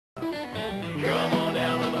Come on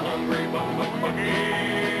down to the hungry buck buck bucky.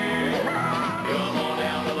 Come on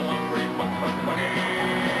down to the hungry buck buck bucky.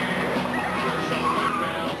 You're something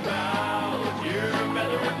well pals, you're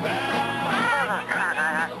better pals.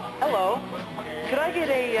 Hello. Could I get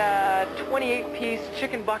a 28-piece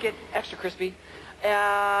chicken bucket, extra crispy,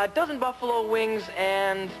 a dozen buffalo wings,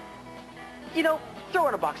 and, you know, throw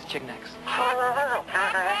in a box of chicken eggs?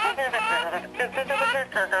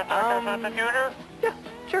 Yeah,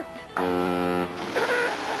 sure.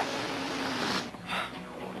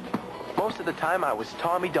 Most of the time, I was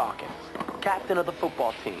Tommy Dawkins, captain of the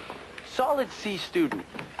football team. Solid C student.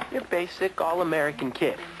 Your basic all-American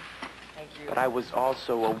kid. Thank you. But I was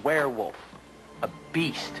also a werewolf, a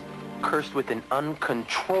beast, cursed with an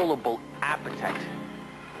uncontrollable appetite.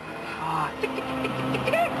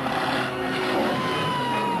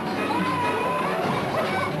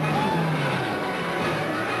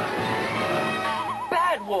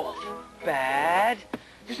 Bad wolf. Bad.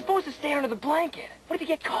 You're supposed to stay under the blanket. What if you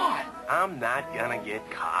get caught? I'm not gonna get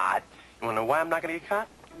caught. You wanna know why I'm not gonna get caught?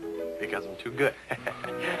 Because I'm too good.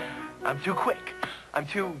 I'm too quick. I'm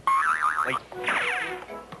too, like...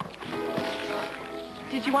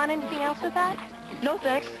 Did you want anything else with that? No,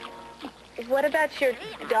 thanks. What about your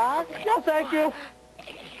dog? No, thank you.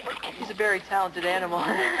 He's a very talented animal.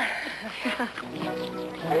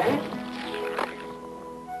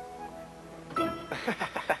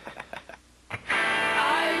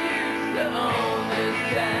 I used to own this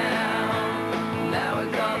town. Now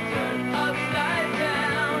it's all turned upside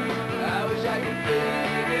down. I wish I could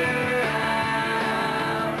figure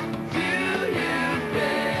out. Do you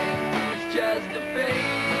think it's just a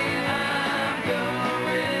phase I'm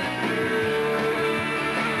going through?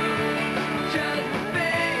 Just a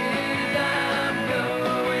phase I'm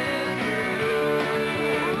going through.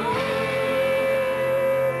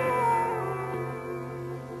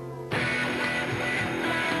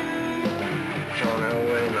 John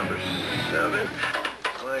Elway, number 7.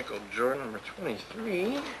 Michael Jordan, number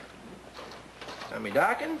 23. Tommy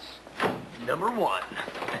Dawkins, Number 1.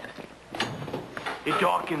 Hey,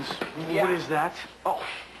 Dawkins, Yeah. what is that? Oh,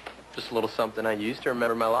 just a little something I used to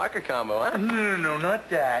remember my locker combo, huh? No, not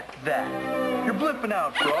that. That. You're blipping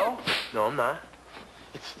out, bro. No, I'm not.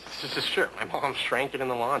 It's just a shirt. My mom shrank it in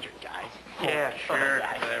the laundry, guys. Yeah, sure.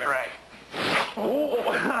 Right.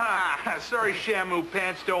 Oh, sorry, Shamu,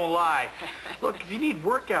 pants don't lie. Look, if you need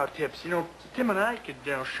workout tips, Tim and I could,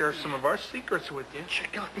 share some of our secrets with you.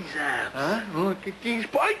 Check out these abs. Huh? Look at these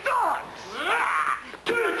pythons.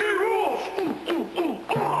 Tennessee rules. Ooh, ooh, ooh.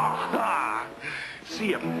 Ah.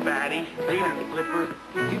 See ya, fatty. Later, Flipper.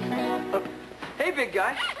 Hey, big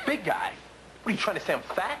guy. Big guy. What are you trying to say? I'm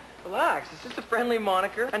fat? Relax. It's just a friendly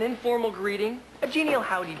moniker, an informal greeting, a genial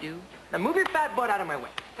howdy-do. Now move your fat butt out of my way.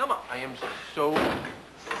 Come on. I am so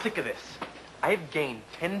sick of this. I have gained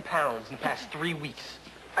 10 pounds in the past 3 weeks.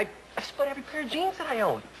 I split every pair of jeans that I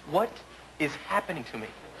own. What is happening to me?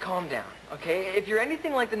 Calm down, okay? If you're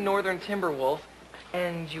anything like the northern timber wolf,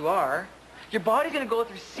 and you are, your body's gonna go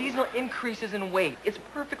through seasonal increases in weight. It's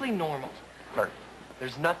perfectly normal. Bert,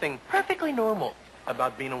 there's nothing perfectly normal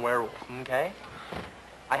about being a werewolf, okay?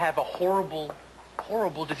 I have a horrible,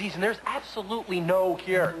 horrible disease, and there's absolutely no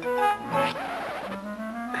cure.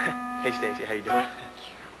 Hey, Stacy, how you doing?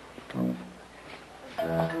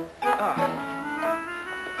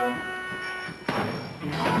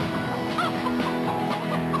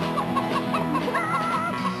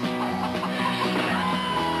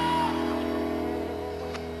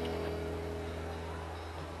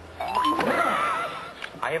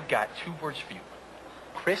 I have got 2 words for you.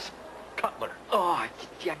 Chris Cutler. Oh,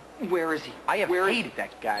 yeah, where is he? I have Where is hated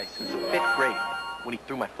that guy since the 5th grade when he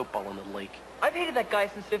threw my football in the lake. I've hated that guy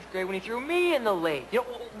since 5th grade when he threw me in the lake. You know,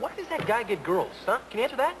 why does that guy get girls, huh? Can you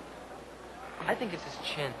answer that? I think it's his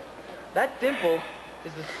chin. That dimple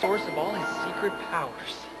is the source of all his secret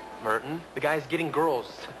powers. Merton, the guy's getting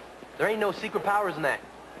girls. There ain't no secret powers in that.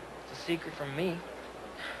 It's a secret from me.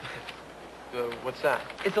 What's that?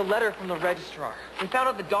 It's a letter from the registrar. We found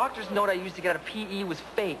out the doctor's note I used to get out of PE was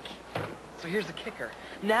fake. So here's the kicker.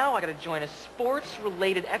 Now I gotta join a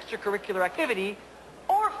sports-related extracurricular activity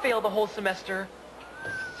or fail the whole semester.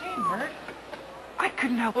 Say, Mert, I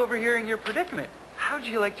couldn't help overhearing your predicament. How'd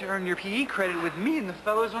you like to earn your PE credit with me and the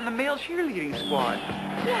fellows on the male cheerleading squad?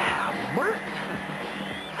 Yeah, Mert.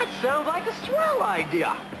 That sounds like a swell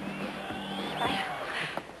idea.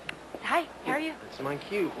 Hi, how are you? That's my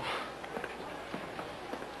cue.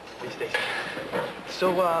 Hey, Stacy.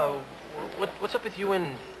 So, what's up with you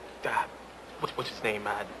and, what's his name?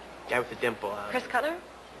 Guy with the dimple. Chris Cutler?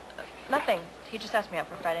 Nothing. He just asked me out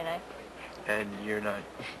for Friday night. And you're not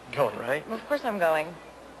going, right? Well, of course I'm going.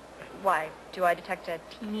 Why? Do I detect a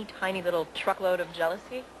teeny tiny little truckload of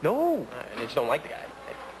jealousy? No, I just don't like the guy.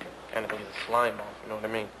 I kind of think he's a slime ball, if you know what I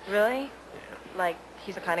mean. Really? Yeah. Like,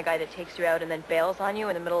 he's the kind of guy that takes you out and then bails on you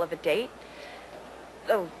in the middle of a date?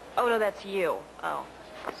 Oh, no, that's you. Oh,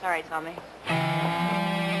 sorry, Tommy.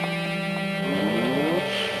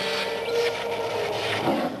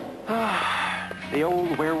 The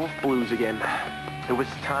old werewolf blues again. It was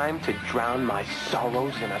time to drown my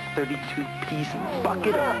sorrows in a 32-piece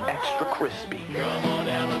bucket of extra crispy. Come on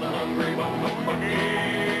down to the Hungry Buck Buggy.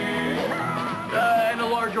 And a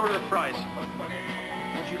large order of fries.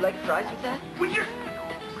 Would you like fries with that? We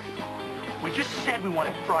just said we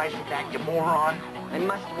wanted fries with that, you moron. I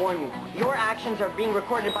must warn you, your actions are being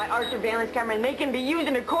recorded by Arthur Valen's camera and they can be used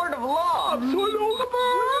in a court of law.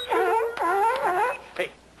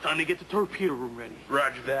 Hey, time to get the torpedo room ready.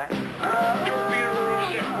 Roger that. Torpedo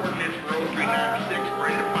room, set coordinates for 0396,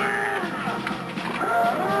 ready to fire.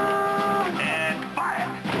 And fire.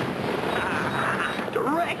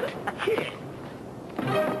 Direct hit.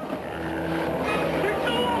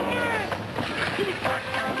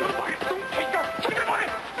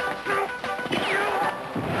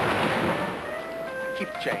 Keep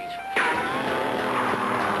the change.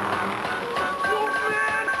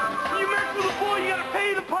 You mess with a boy, you gotta pay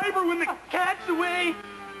the piper when the cat's away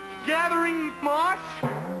gathering moss.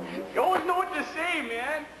 You always know what to say,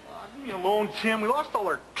 man. Leave me alone, Tim. We lost all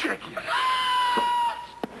our chicken.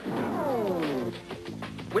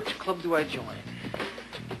 Which club do I join?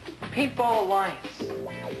 Paintball Alliance.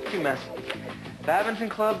 Too messy. Badminton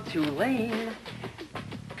Club, too lame.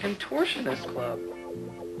 Contortionist Club.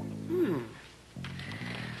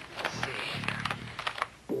 Let's see.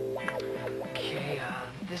 Okay,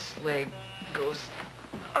 this leg goes...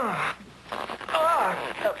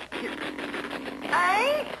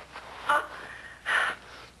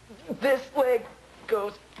 This leg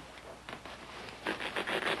goes...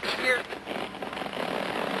 Here.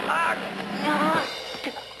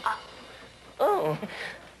 Oh,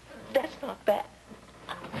 that's not bad.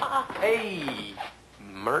 Hey,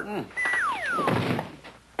 Merton.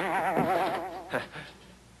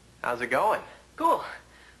 How's it going? Cool.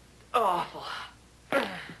 Awful. I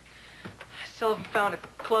still haven't found a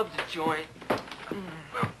club to join.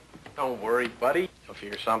 Don't worry, buddy. You'll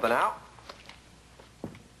figure something out.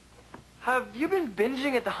 Have you been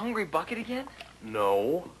binging at the Hungry Bucket again?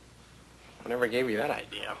 No. I never gave you that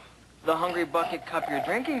idea. The Hungry Bucket cup you're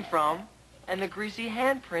drinking from, and the greasy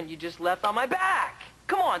handprint you just left on my back.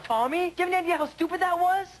 Come on, Tommy. Do you have any idea how stupid that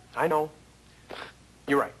was? I know.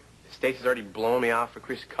 You're right. Stacy's already blown me off for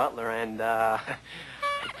Chris Cutler, and, I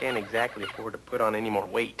can't exactly afford to put on any more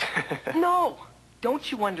weight. No.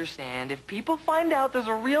 Don't you understand? If people find out there's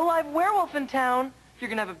a real live werewolf in town, you're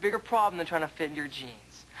gonna have a bigger problem than trying to fit in your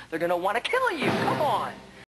jeans. They're gonna want to kill you. Come on.